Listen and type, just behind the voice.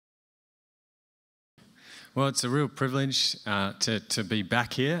Well, it's a real privilege to be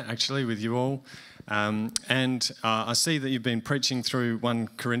back here, actually, with you all. I see that you've been preaching through 1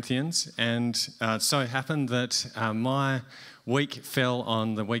 Corinthians, and it so happened that my week fell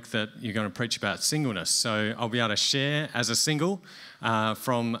on the week that you're going to preach about singleness. So I'll be able to share as a single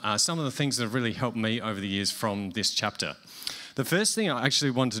from some of the things that have really helped me over the years from this chapter. The first thing I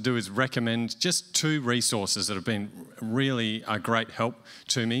actually want to do is recommend just 2 resources that have been really a great help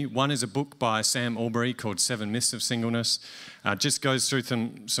to me. One is a book by Sam Allberry called 7 Myths of Singleness. Just goes through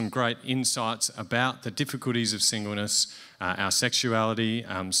some great insights about the difficulties of singleness, our sexuality,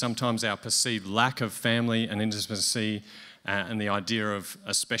 sometimes our perceived lack of family and intimacy, and the idea of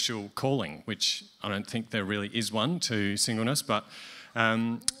a special calling, which I don't think there really is one to singleness, but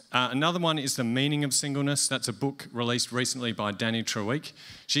another one is The Meaning of Singleness. That's a book released recently by Danny Treweek.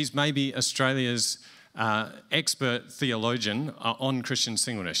 She's maybe Australia's expert theologian on Christian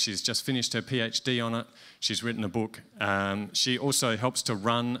singleness. She's just finished her PhD on it. She's written a book. She also helps to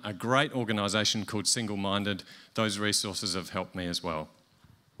run a great organisation called Single Minded. Those resources have helped me as well.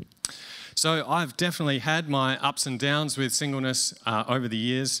 So I've definitely had my ups and downs with singleness over the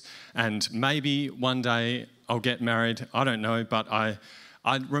years, and maybe one day I'll get married. I don't know, but I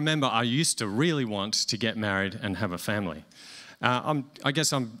remember I used to really want to get married and have a family. I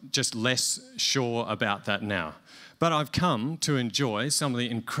guess I'm just less sure about that now. But I've come to enjoy some of the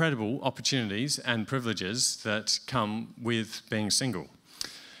incredible opportunities and privileges that come with being single.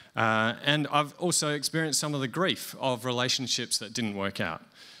 And I've also experienced some of the grief of relationships that didn't work out.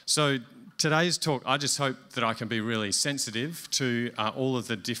 So today's talk, I just hope that I can be really sensitive to all of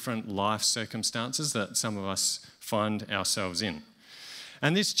the different life circumstances that some of us find ourselves in.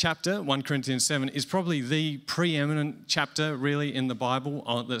 And this chapter, 1 Corinthians 7, is probably the preeminent chapter really in the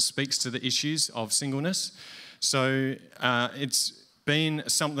Bible that speaks to the issues of singleness. So it's been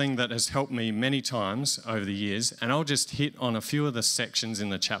something that has helped me many times over the years, and I'll just hit on a few of the sections in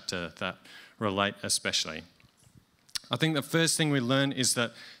the chapter that relate especially. I think the first thing we learn is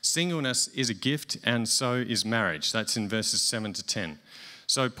that singleness is a gift, and so is marriage. That's in verses 7 to 10.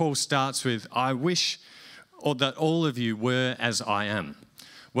 So Paul starts with, I wish that all of you were as I am.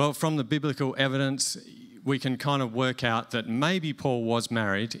 Well, from the biblical evidence, we can kind of work out that maybe Paul was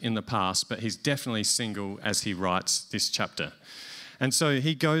married in the past, but he's definitely single as he writes this chapter. And so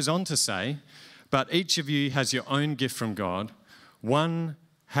he goes on to say, but each of you has your own gift from God. One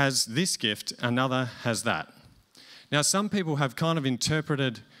has this gift, another has that. Now, some people have kind of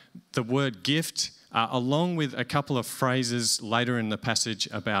interpreted the word gift along with a couple of phrases later in the passage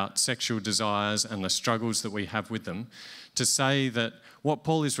about sexual desires and the struggles that we have with them, to say that what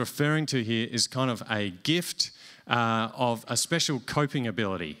Paul is referring to here is kind of a gift of a special coping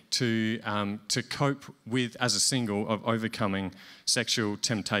ability to cope with, as a single, of overcoming sexual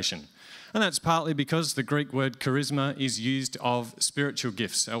temptation. And that's partly because the Greek word charisma is used of spiritual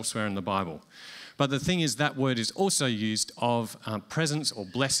gifts elsewhere in the Bible. But the thing is, that word is also used of presents or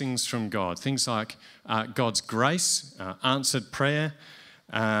blessings from God. Things like God's grace, answered prayer,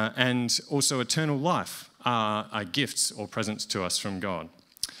 and also eternal life are gifts or presents to us from God.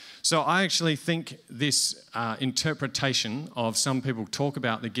 So I actually think this interpretation of some people talk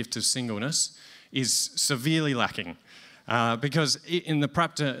about the gift of singleness is severely lacking. Because in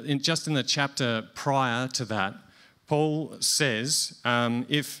the chapter prior to that, Paul says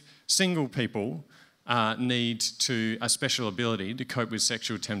if single people need a special ability to cope with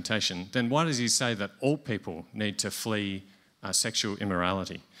sexual temptation, then why does he say that all people need to flee sexual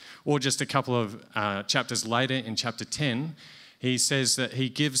immorality? Or just a couple of chapters later, in chapter 10, he says that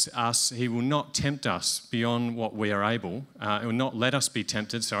he will not tempt us beyond what we are able. He will not let us be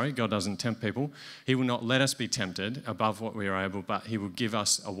tempted. God doesn't tempt people. He will not let us be tempted above what we are able, but he will give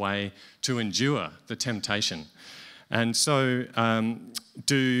us a way to endure the temptation. And so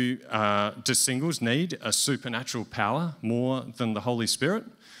do singles need a supernatural power more than the Holy Spirit?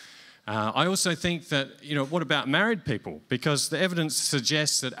 I also think that, what about married people? Because the evidence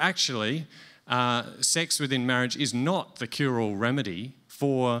suggests that actually sex within marriage is not the cure-all remedy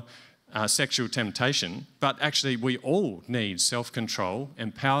for sexual temptation, but actually we all need self-control,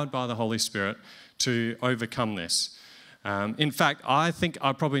 empowered by the Holy Spirit, to overcome this. In fact, I think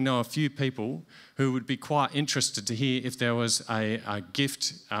I probably know a few people who would be quite interested to hear if there was a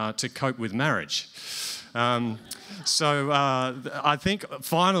gift to cope with marriage. I think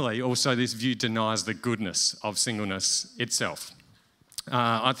finally also this view denies the goodness of singleness itself.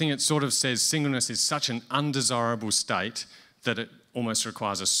 I think it sort of says singleness is such an undesirable state that it almost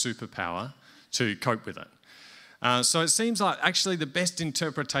requires a superpower to cope with it. So it seems like actually the best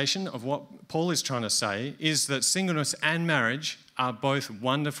interpretation of what Paul is trying to say is that singleness and marriage are both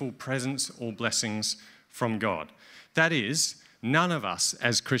wonderful presents or blessings from God. That is, none of us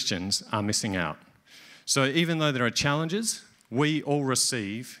as Christians are missing out. So even though there are challenges, we all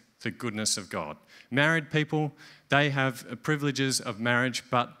receive the goodness of God. Married people, they have privileges of marriage,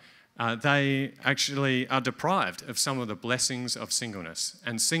 but they actually are deprived of some of the blessings of singleness.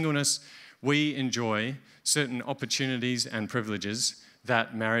 And singleness, we enjoy certain opportunities and privileges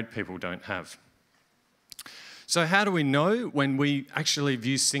that married people don't have. So how do we know when we actually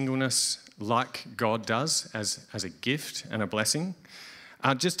view singleness like God does, as a gift and a blessing?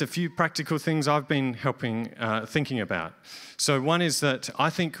 Just a few practical things I've been thinking about. So one is that I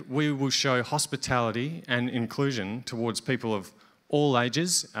think we will show hospitality and inclusion towards people of all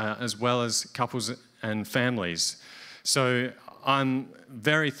ages, as well as couples and families. So I'm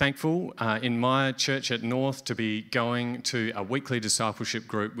very thankful in my church at North to be going to a weekly discipleship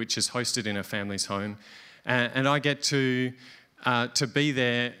group which is hosted in a family's home. And I get to be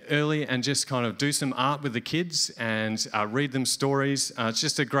there early and just kind of do some art with the kids and read them stories. It's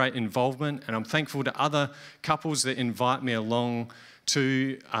just a great involvement, and I'm thankful to other couples that invite me along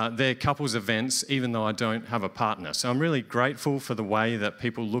to their couples events, even though I don't have a partner. So I'm really grateful for the way that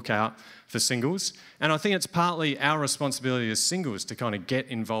people look out for singles. And I think it's partly our responsibility as singles to kind of get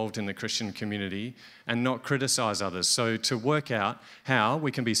involved in the Christian community and not criticise others. So to work out how we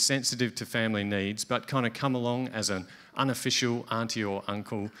can be sensitive to family needs, but kind of come along as an unofficial auntie or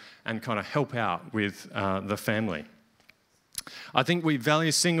uncle and kind of help out with the family. I think we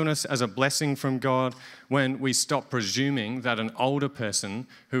value singleness as a blessing from God when we stop presuming that an older person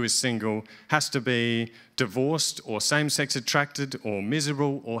who is single has to be divorced or same-sex attracted or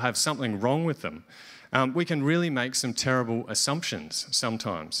miserable or have something wrong with them. We can really make some terrible assumptions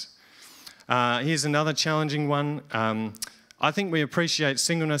sometimes. Here's another challenging one. I think we appreciate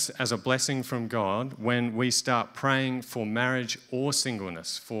singleness as a blessing from God when we start praying for marriage or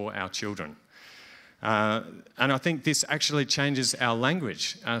singleness for our children. And I think this actually changes our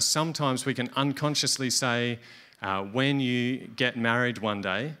language. Sometimes we can unconsciously say, when you get married one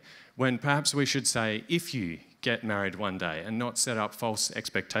day, when perhaps we should say, if you get married one day, and not set up false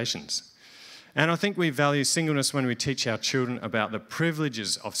expectations. And I think we value singleness when we teach our children about the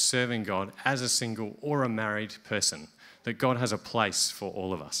privileges of serving God as a single or a married person, that God has a place for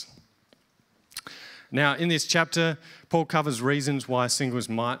all of us. Now, in this chapter, Paul covers reasons why singles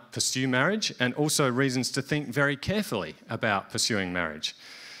might pursue marriage and also reasons to think very carefully about pursuing marriage.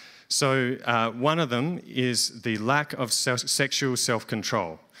 So one of them is the lack of sexual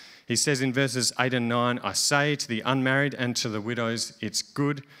self-control. He says in verses 8 and 9, I say to the unmarried and to the widows, it's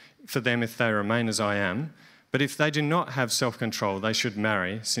good for them if they remain as I am, but if they do not have self-control, they should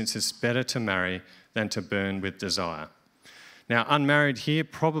marry, since it's better to marry than to burn with desire. Now, unmarried here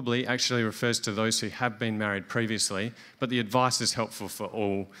probably actually refers to those who have been married previously, but the advice is helpful for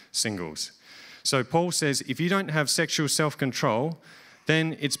all singles. So Paul says, if you don't have sexual self-control,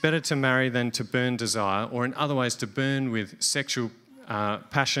 then it's better to marry than to burn desire, or in other ways, to burn with sexual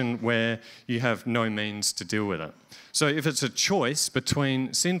passion where you have no means to deal with it. So if it's a choice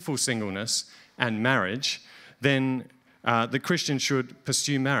between sinful singleness and marriage, then the Christian should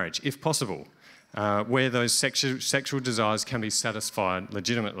pursue marriage, if possible. Where those sexual desires can be satisfied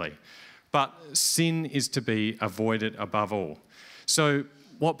legitimately. But sin is to be avoided above all. So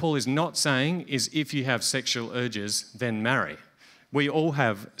what Paul is not saying is if you have sexual urges, then marry. We all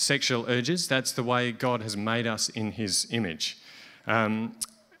have sexual urges. That's the way God has made us in his image.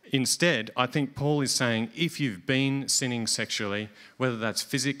 Instead, I think Paul is saying if you've been sinning sexually, whether that's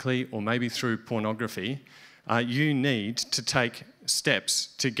physically or maybe through pornography, you need to take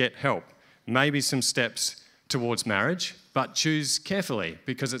steps to get help. Maybe some steps towards marriage, but choose carefully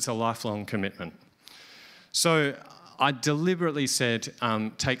because it's a lifelong commitment. So I deliberately said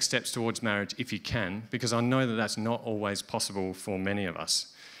take steps towards marriage if you can, because I know that that's not always possible for many of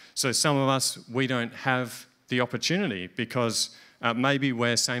us. So some of us, we don't have the opportunity because maybe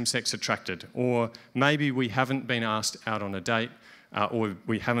we're same-sex attracted, or maybe we haven't been asked out on a date, or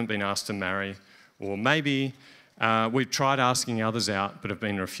we haven't been asked to marry, or maybe we've tried asking others out but have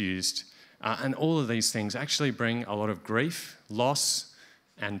been refused. And all of these things actually bring a lot of grief, loss,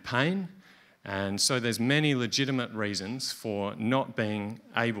 and pain. And so there's many legitimate reasons for not being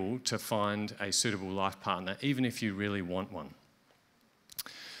able to find a suitable life partner, even if you really want one.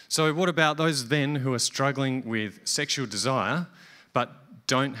 So what about those then who are struggling with sexual desire, but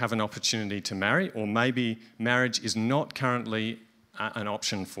don't have an opportunity to marry, or maybe marriage is not currently an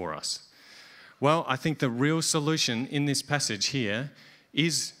option for us? Well, I think the real solution in this passage here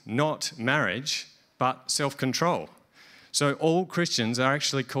is not marriage, but self-control. So all Christians are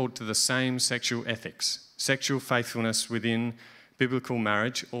actually called to the same sexual ethics, sexual faithfulness within biblical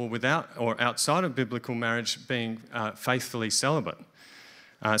marriage or without or outside of biblical marriage being faithfully celibate.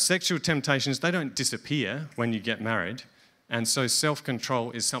 Sexual temptations, they don't disappear when you get married. And so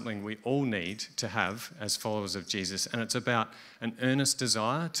self-control is something we all need to have as followers of Jesus. And it's about an earnest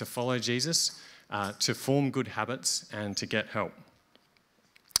desire to follow Jesus, to form good habits and to get help.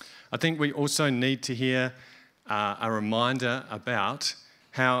 I think we also need to hear a reminder about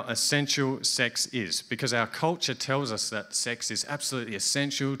how essential sex is, because our culture tells us that sex is absolutely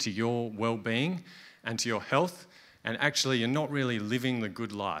essential to your well-being and to your health, and actually you're not really living the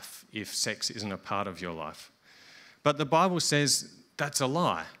good life if sex isn't a part of your life. But the Bible says that's a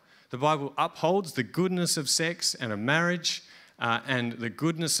lie. The Bible upholds the goodness of sex and of marriage and the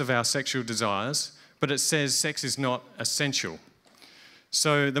goodness of our sexual desires, but it says sex is not essential.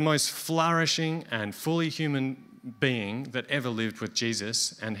 So the most flourishing and fully human being that ever lived with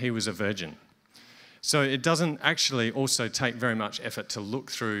Jesus, and he was a virgin. So it doesn't actually also take very much effort to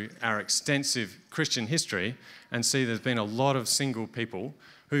look through our extensive Christian history and see there's been a lot of single people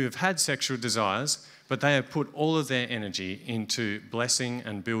who have had sexual desires, but they have put all of their energy into blessing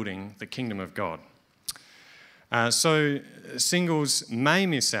and building the kingdom of God. So singles may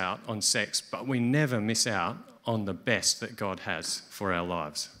miss out on sex, but we never miss out on the best that God has for our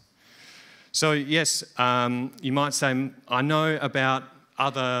lives. So yes, you might say, I know about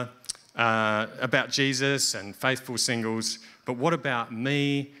Jesus and faithful singles, but what about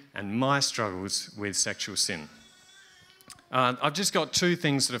me and my struggles with sexual sin? I've just got two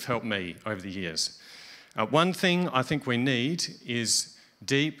things that have helped me over the years. One thing I think we need is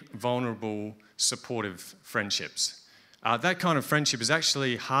deep, vulnerable, supportive friendships. That kind of friendship is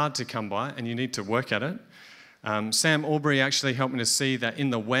actually hard to come by, and you need to work at it. Sam Aubrey actually helped me to see that in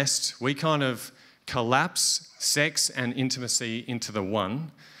the West, we kind of collapse sex and intimacy into the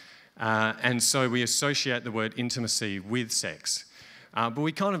one. And so we associate the word intimacy with sex. But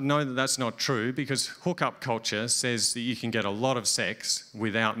we kind of know that that's not true, because hookup culture says that you can get a lot of sex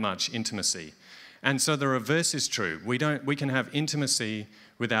without much intimacy. And so the reverse is true. We can have intimacy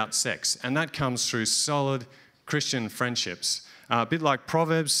without sex. And that comes through solid Christian friendships. A bit like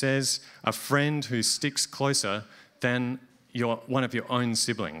Proverbs says, a friend who sticks closer than one of your own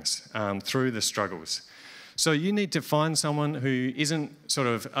siblings through the struggles. So you need to find someone who isn't sort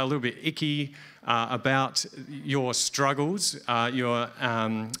of a little bit icky about your struggles,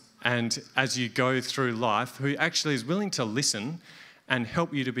 and as you go through life, who actually is willing to listen and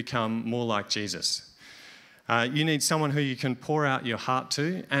help you to become more like Jesus. You need someone who you can pour out your heart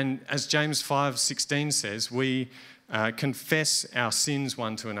to, and as James 5:16 says, we confess our sins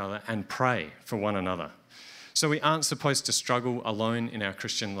one to another and pray for one another. So we aren't supposed to struggle alone in our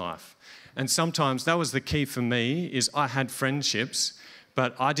Christian life. And sometimes that was the key for me, is I had friendships,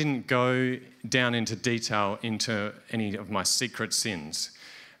 but I didn't go down into detail into any of my secret sins.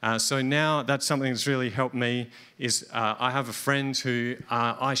 So now that's something that's really helped me, is I have a friend who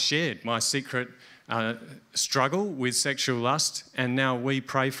I shared my secret struggle with sexual lust, and now we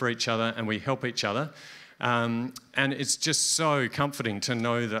pray for each other and we help each other. And it's just so comforting to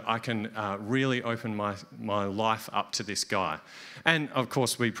know that I can really open my life up to this guy. And of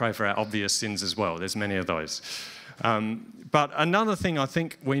course, we pray for our obvious sins as well. There's many of those. But another thing I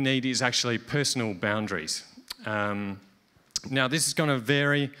think we need is actually personal boundaries. Now, this is going to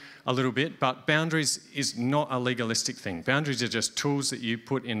vary a little bit, but boundaries is not a legalistic thing. Boundaries are just tools that you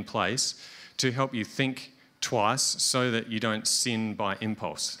put in place to help you think twice so that you don't sin by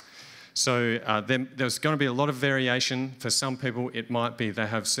impulse. So there's going to be a lot of variation. For some people, it might be they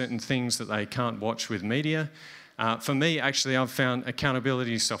have certain things that they can't watch with media. For me, actually, I've found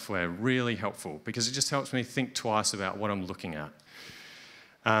accountability software really helpful, because it just helps me think twice about what I'm looking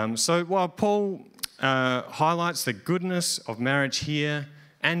at. So while Paul highlights the goodness of marriage here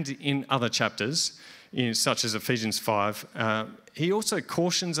and in other chapters, such as Ephesians 5, he also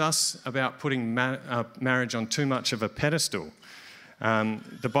cautions us about putting marriage on too much of a pedestal.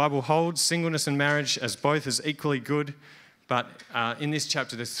 The Bible holds singleness and marriage as both as equally good, but in this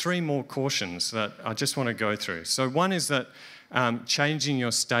chapter there's three more cautions that I just want to go through. So one is that changing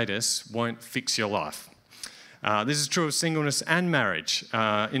your status won't fix your life. This is true of singleness and marriage.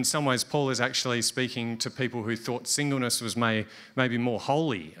 In some ways, Paul is actually speaking to people who thought singleness was maybe more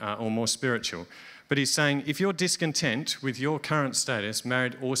holy or more spiritual. But he's saying, if you're discontent with your current status,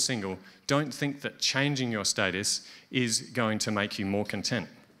 married or single, don't think that changing your status is going to make you more content.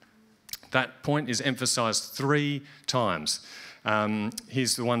 That point is emphasised 3 times.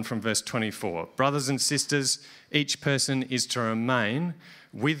 Here's the one from verse 24. Brothers and sisters, each person is to remain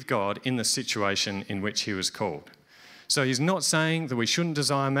with God in the situation in which he was called. So he's not saying that we shouldn't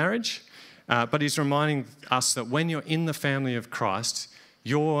desire marriage. But he's reminding us that when you're in the family of Christ,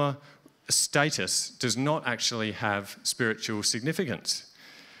 your status does not actually have spiritual significance.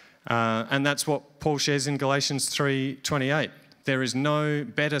 And that's what Paul shares in Galatians 3:28. There is no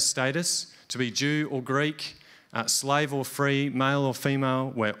better status to be Jew or Greek, slave or free, male or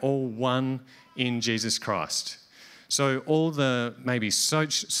female. We're all one in Jesus Christ. So all the maybe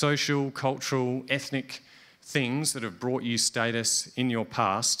social, cultural, ethnic things that have brought you status in your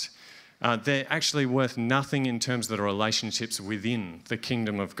past, they're actually worth nothing in terms of the relationships within the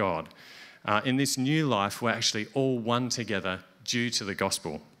kingdom of God. In this new life, we're actually all one together due to the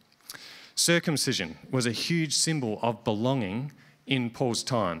gospel. Circumcision was a huge symbol of belonging in Paul's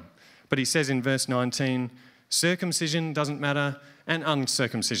time. But he says in verse 19, circumcision doesn't matter and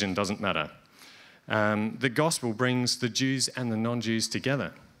uncircumcision doesn't matter. The gospel brings the Jews and the non-Jews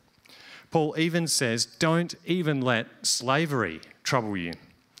together. Paul even says, don't even let slavery trouble you.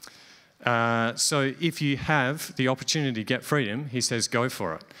 So if you have the opportunity to get freedom, he says, go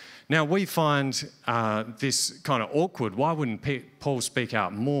for it. Now, we find this kind of awkward. Why wouldn't Paul speak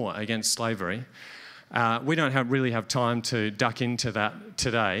out more against slavery? We don't really have time to duck into that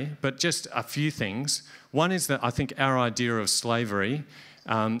today, but just a few things. One is that I think our idea of slavery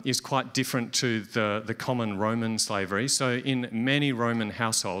is quite different to the common Roman slavery. So in many Roman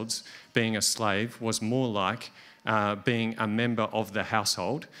households, being a slave was more like being a member of the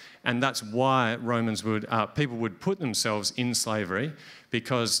household. And that's why people would put themselves in slavery,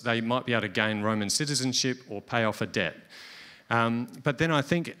 because they might be able to gain Roman citizenship or pay off a debt. But then I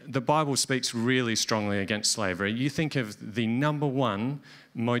think the Bible speaks really strongly against slavery. You think of the number one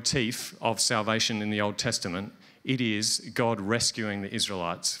motif of salvation in the Old Testament, it is God rescuing the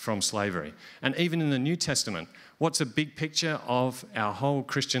Israelites from slavery. And even in the New Testament, what's a big picture of our whole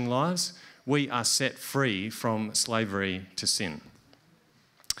Christian lives? We are set free from slavery to sin.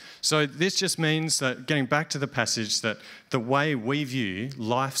 So this just means that, getting back to the passage, that the way we view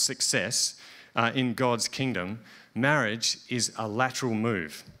life success in God's kingdom, marriage is a lateral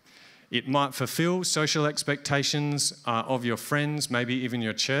move. It might fulfill social expectations of your friends, maybe even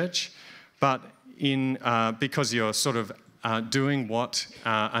your church, but because you're sort of doing what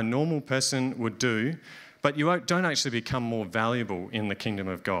a normal person would do, but you don't actually become more valuable in the kingdom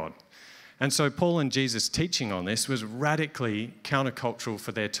of God. And so Paul and Jesus' teaching on this was radically countercultural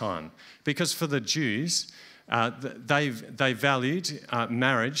for their time, because for the Jews, they valued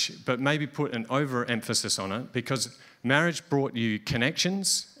marriage, but maybe put an overemphasis on it, because marriage brought you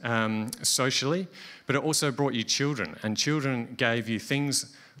connections socially, but it also brought you children, and children gave you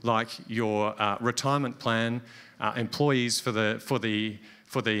things like your retirement plan, employees for the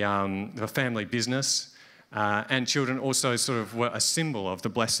family business. And children also sort of were a symbol of the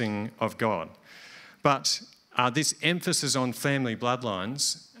blessing of God. But this emphasis on family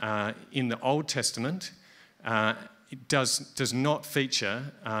bloodlines in the Old Testament does not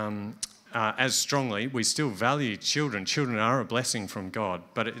feature as strongly. We still value children. Children are a blessing from God,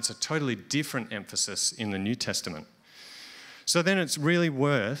 but it's a totally different emphasis in the New Testament. So then it's really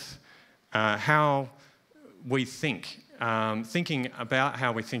worth how we think, thinking about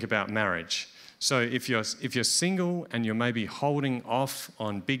how we think about marriage. So if you're single and you're maybe holding off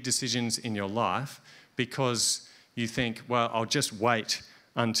on big decisions in your life because you think, well, I'll just wait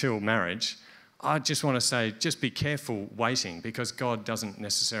until marriage, I just want to say, just be careful waiting, because God doesn't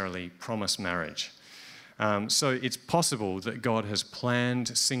necessarily promise marriage. So it's possible that God has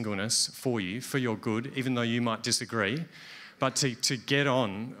planned singleness for you, for your good, even though you might disagree, but to get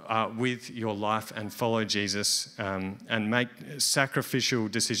on with your life and follow Jesus and make sacrificial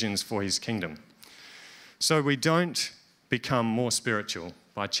decisions for his kingdom. So we don't become more spiritual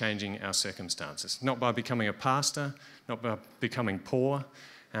by changing our circumstances, not by becoming a pastor, not by becoming poor.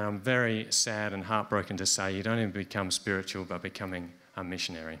 And I'm very sad and heartbroken to say you don't even become spiritual by becoming a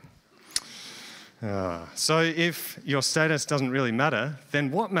missionary. So if your status doesn't really matter, then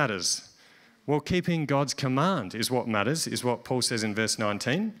what matters? Well, keeping God's command is what matters, is what Paul says in verse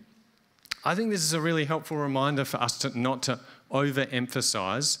 19. I think this is a really helpful reminder for us not to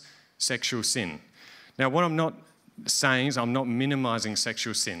overemphasize sexual sin. Now, what I'm not saying is I'm not minimizing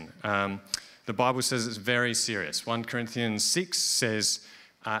sexual sin. The Bible says it's very serious. 1 Corinthians 6 says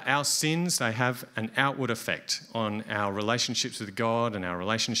our sins, they have an outward effect on our relationships with God and our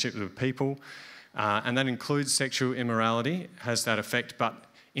relationships with people. And that includes sexual immorality, has that effect. But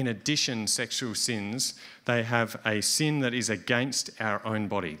in addition, sexual sins, they have a sin that is against our own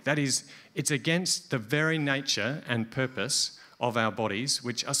body. That is, it's against the very nature and purpose of our bodies,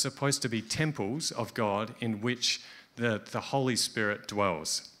 which are supposed to be temples of God in which the Holy Spirit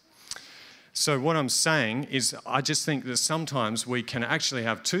dwells. So what I'm saying is I just think that sometimes we can actually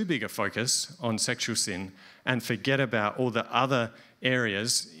have too big a focus on sexual sin and forget about all the other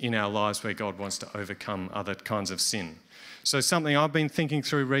areas in our lives where God wants to overcome other kinds of sin. So something I've been thinking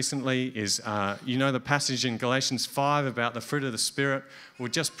through recently is, the passage in Galatians 5 about the fruit of the Spirit. Well,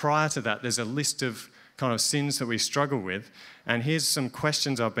 just prior to that, there's a list of kind of sins that we struggle with. And here's some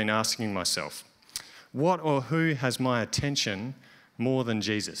questions I've been asking myself. What or who has my attention more than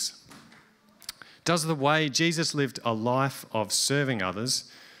Jesus? Does the way Jesus lived a life of serving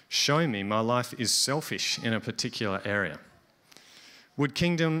others show me my life is selfish in a particular area?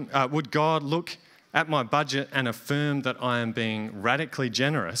 Would God look at my budget and affirm that I am being radically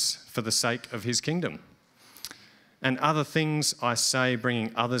generous for the sake of his kingdom? And other things I say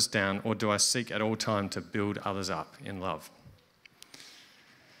bringing others down, or do I seek at all time to build others up in love?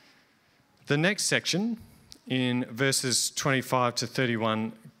 The next section in verses 25 to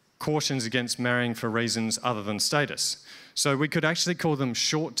 31 cautions against marrying for reasons other than status. So we could actually call them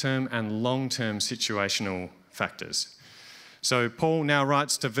short-term and long-term situational factors. So Paul now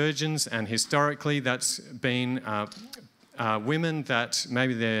writes to virgins, and historically that's been women that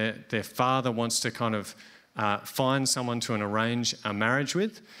maybe their father wants to kind of find someone to arrange a marriage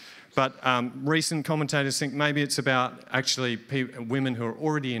with. But recent commentators think maybe it's about actually women who are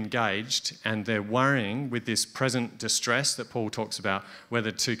already engaged and they're worrying with this present distress that Paul talks about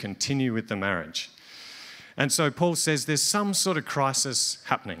whether to continue with the marriage. And so Paul says there's some sort of crisis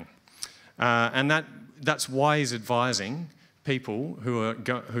happening. And that's why he's advising people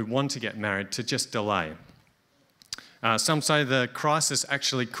who want to get married to just delay. Some say the crisis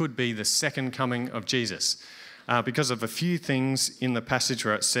actually could be the second coming of Jesus because of a few things in the passage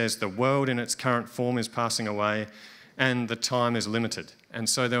where it says the world in its current form is passing away and the time is limited. And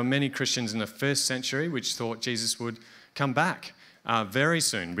so there were many Christians in the first century which thought Jesus would come back very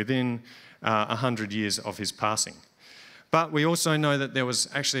soon, within 100 years of his passing. But we also know that there was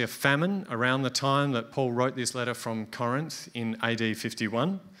actually a famine around the time that Paul wrote this letter from Corinth in AD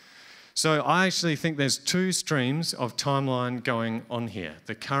 51. So I actually think there's two streams of timeline going on here,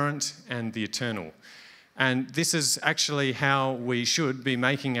 the current and the eternal. And this is actually how we should be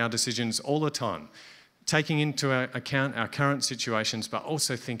making our decisions all the time, taking into account our current situations, but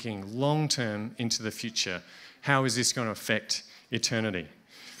also thinking long-term into the future. How is this going to affect eternity?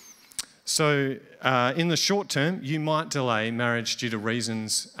 So in the short term, you might delay marriage due to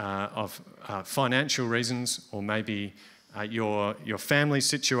reasons of financial reasons, or maybe your family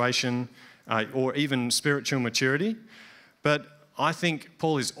situation, or even spiritual maturity. But I think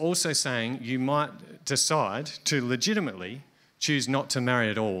Paul is also saying you might decide to legitimately choose not to marry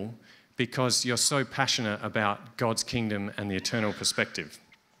at all because you're so passionate about God's kingdom and the eternal perspective.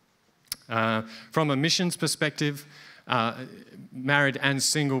 From a missions perspective, married and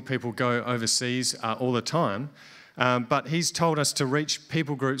single people go overseas all the time, but he's told us to reach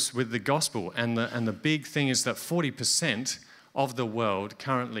people groups with the gospel, and the big thing is that 40% of the world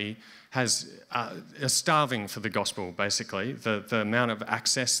currently is starving for the gospel, basically, the amount of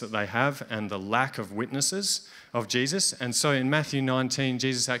access that they have and the lack of witnesses of Jesus. And so in Matthew 19,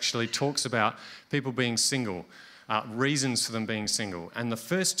 Jesus actually talks about people being single, reasons for them being single. And the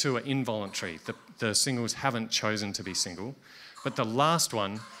first two are involuntary. The singles haven't chosen to be single. But the last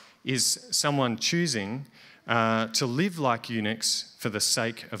one is someone choosing to live like eunuchs for the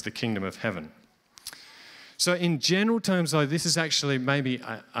sake of the kingdom of heaven. So in general terms, though, this is actually maybe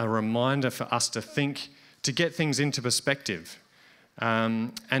a reminder for us to get things into perspective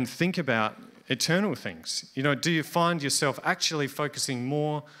and think about eternal things. You know, do you find yourself actually focusing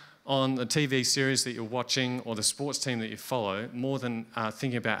more on the TV series that you're watching or the sports team that you follow, more than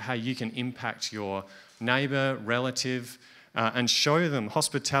thinking about how you can impact your neighbour, relative, and show them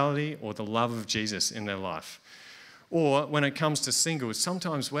hospitality or the love of Jesus in their life? Or when it comes to singles,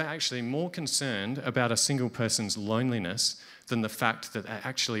 sometimes we're actually more concerned about a single person's loneliness than the fact that they're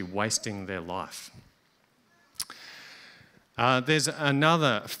actually wasting their life. There's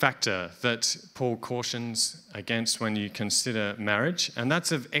another factor that Paul cautions against when you consider marriage, and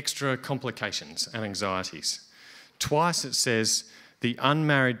that's of extra complications and anxieties. Twice it says the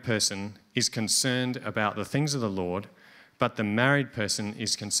unmarried person is concerned about the things of the Lord, but the married person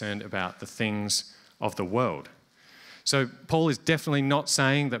is concerned about the things of the world. So Paul is definitely not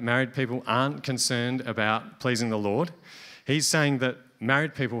saying that married people aren't concerned about pleasing the Lord. He's saying that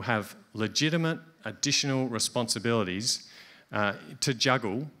married people have legitimate additional responsibilities to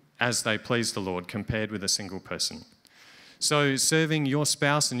juggle as they please the Lord compared with a single person. So serving your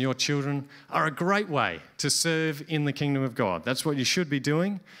spouse and your children are a great way to serve in the kingdom of God. That's what you should be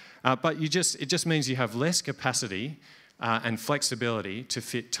doing, but it just means you have less capacity and flexibility to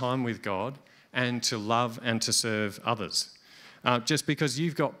fit time with God and to love and to serve others. Just because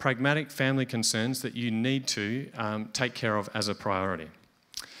you've got pragmatic family concerns that you need to take care of as a priority.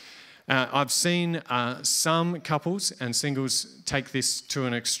 I've seen some couples and singles take this to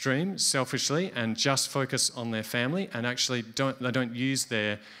an extreme selfishly and just focus on their family, and actually they don't use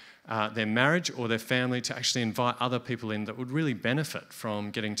their marriage or their family to actually invite other people in that would really benefit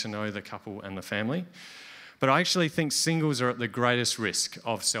from getting to know the couple and the family. But I actually think singles are at the greatest risk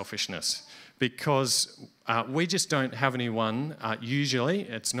of selfishness, because we just don't have anyone, usually,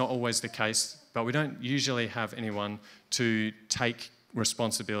 it's not always the case, but we don't usually have anyone to take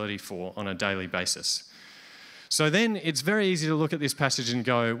responsibility for on a daily basis. So then it's very easy to look at this passage and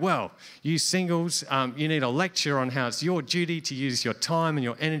go, well, you singles, you need a lecture on how it's your duty to use your time and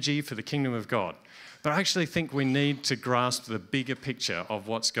your energy for the kingdom of God. But I actually think we need to grasp the bigger picture of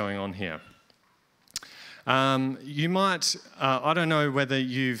what's going on here. You might, I don't know whether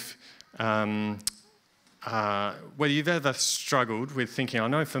you've ever struggled with thinking, I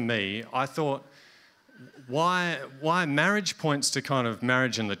know for me, I thought, why marriage points to kind of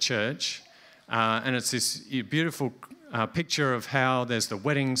marriage in the church, and it's this beautiful picture of how there's the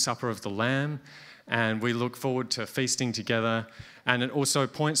wedding supper of the Lamb, and we look forward to feasting together, and it also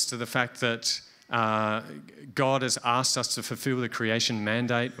points to the fact that God has asked us to fulfill the creation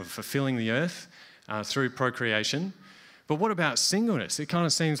mandate of fulfilling the earth through procreation. But what about singleness? It kind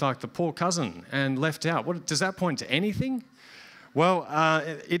of seems like the poor cousin and left out. Does that point to anything? Well,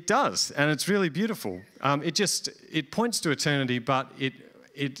 it does, and it's really beautiful. It points to eternity, but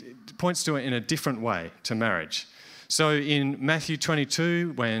it points to it in a different way to marriage. So in Matthew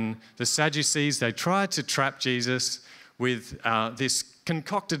 22, when the Sadducees, they tried to trap Jesus with this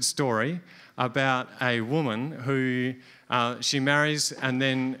concocted story about a woman who she marries and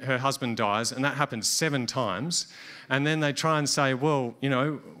then her husband dies, and that happens 7 times. And then they try and say, well,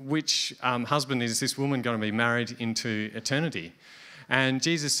 which husband is this woman going to be married into eternity? And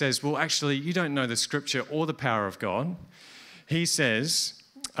Jesus says, well, actually, you don't know the scripture or the power of God. He says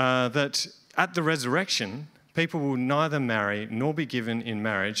that at the resurrection, people will neither marry nor be given in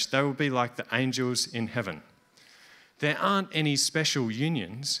marriage. They will be like the angels in heaven. There aren't any special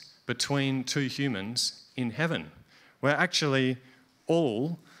unions between 2 humans in heaven. We're actually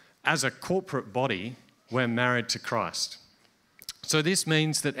all, as a corporate body, we're married to Christ. So this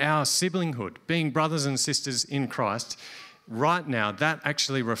means that our siblinghood, being brothers and sisters in Christ, right now, that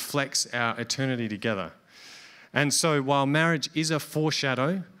actually reflects our eternity together. And so while marriage is a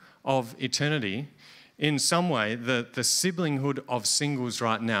foreshadow of eternity, in some way, the siblinghood of singles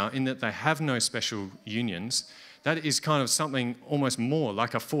right now, in that they have no special unions, that is kind of something almost more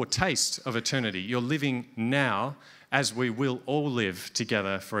like a foretaste of eternity. You're living now as we will all live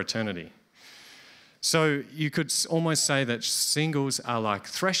together for eternity. So you could almost say that singles are like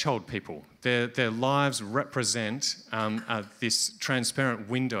threshold people. Their lives represent this transparent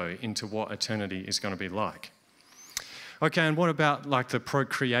window into what eternity is going to be like. Okay, and what about like the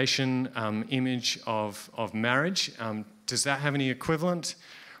procreation image of marriage? Does that have any equivalent?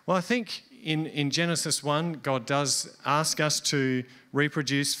 Well, I think in Genesis 1, God does ask us to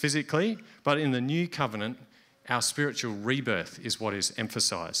reproduce physically, but in the new covenant, our spiritual rebirth is what is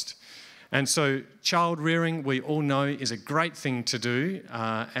emphasised. And so child rearing, we all know, is a great thing to do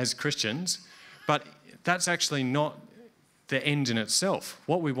as Christians, but that's actually not the end in itself.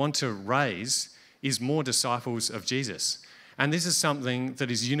 What we want to raise is more disciples of Jesus. And this is something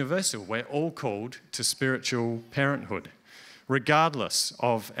that is universal. We're all called to spiritual parenthood, regardless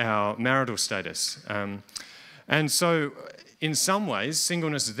of our marital status. And so in some ways,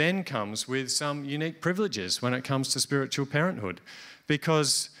 singleness then comes with some unique privileges when it comes to spiritual parenthood,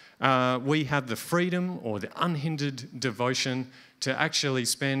 because we have the freedom or the unhindered devotion to actually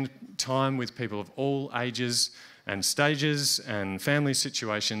spend time with people of all ages and stages and family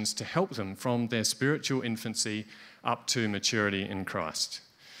situations to help them from their spiritual infancy up to maturity in Christ.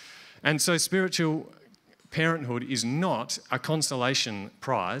 And so spiritual parenthood is not a consolation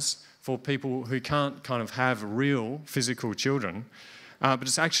prize for people who can't kind of have real physical children, but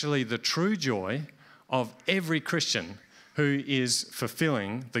it's actually the true joy of every Christian who is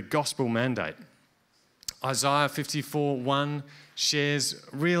fulfilling the gospel mandate. Isaiah 54:1 shares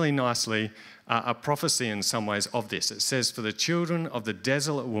really nicely a prophecy in some ways of this. It says, "For the children of the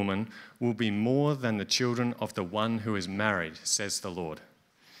desolate woman will be more than the children of the one who is married, says the Lord."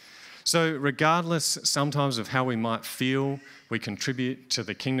 So regardless sometimes of how we might feel we contribute to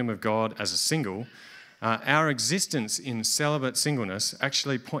the kingdom of God as a single, our existence in celibate singleness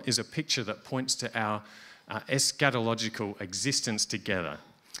actually is a picture that points to our eschatological existence together.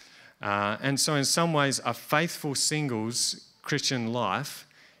 And so in some ways, a faithful singles Christian life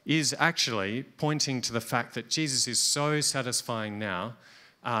is actually pointing to the fact that Jesus is so satisfying now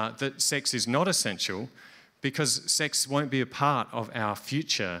that sex is not essential, because sex won't be a part of our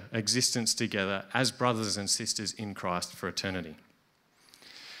future existence together as brothers and sisters in Christ for eternity.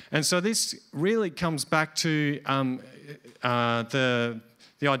 And so this really comes back to the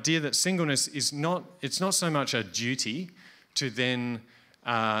idea that singleness is not so much a duty to then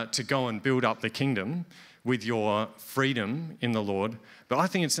to go and build up the kingdom with your freedom in the Lord, but I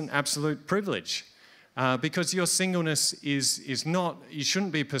think it's an absolute privilege. Because your singleness is not, you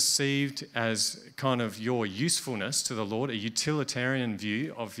shouldn't be perceived as kind of your usefulness to the Lord, a utilitarian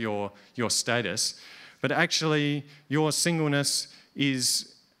view of your status, but actually your singleness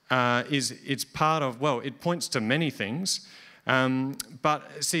it's part of, well, it points to many things, but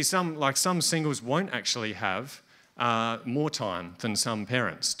see, some singles won't actually have more time than some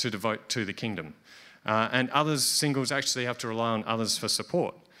parents to devote to the kingdom, and others singles actually have to rely on others for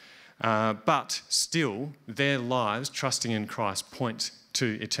support. But still, their lives, trusting in Christ, point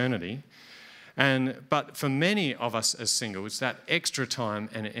to eternity. But for many of us as singles, that extra time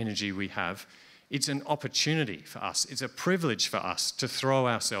and energy we have, it's an opportunity for us. It's a privilege for us to throw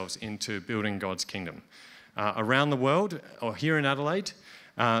ourselves into building God's kingdom around the world, or here in Adelaide,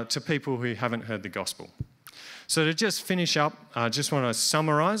 to people who haven't heard the gospel. So to just finish up, I just want to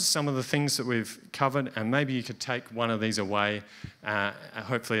summarise some of the things that we've covered, and maybe you could take one of these away,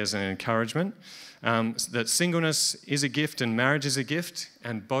 hopefully as an encouragement, that singleness is a gift and marriage is a gift,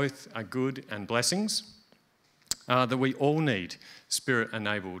 and both are good and blessings, that we all need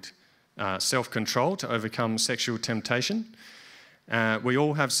Spirit-enabled self-control to overcome sexual temptation. We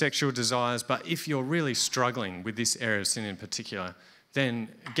all have sexual desires, but if you're really struggling with this area of sin in particular, then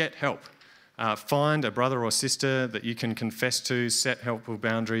get help. Find a brother or sister that you can confess to, set helpful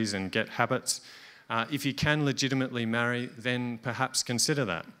boundaries and get habits. If you can legitimately marry, then perhaps consider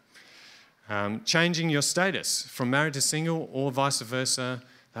that. Changing your status from married to single or vice versa,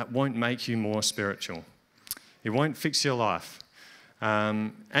 that won't make you more spiritual. It won't fix your life.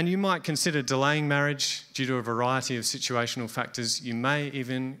 And you might consider delaying marriage due to a variety of situational factors. You may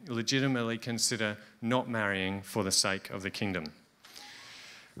even legitimately consider not marrying for the sake of the kingdom.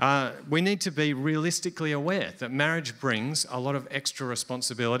 We need to be realistically aware that marriage brings a lot of extra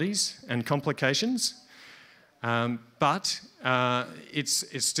responsibilities and complications, but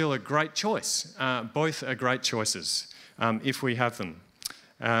it's still a great choice. Both are great choices if we have them.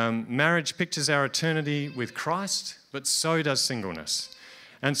 Marriage pictures our eternity with Christ, but so does singleness.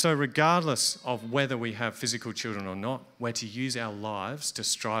 And so regardless of whether we have physical children or not, we're to use our lives to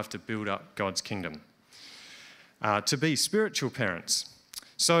strive to build up God's kingdom. To be spiritual parents.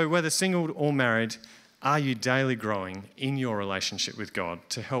 So whether single or married, are you daily growing in your relationship with God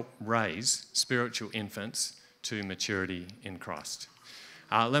to help raise spiritual infants to maturity in Christ?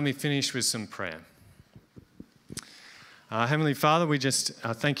 Let me finish with some prayer. Heavenly Father, we just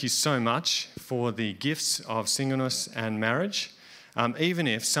thank you so much for the gifts of singleness and marriage, even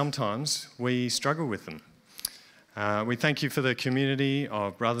if sometimes we struggle with them. We thank you for the community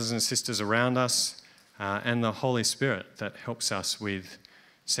of brothers and sisters around us and the Holy Spirit that helps us with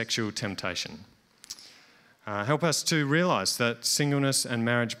sexual temptation. Help us to realise that singleness and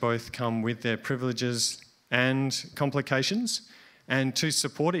marriage both come with their privileges and complications, and to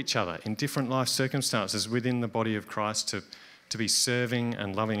support each other in different life circumstances within the body of Christ to be serving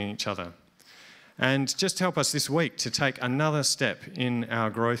and loving each other. And just help us this week to take another step in our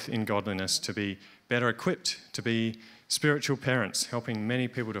growth in godliness, to be better equipped, to be spiritual parents, helping many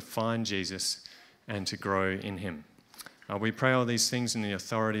people to find Jesus and to grow in him. We pray all these things in the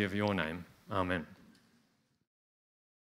authority of your name. Amen.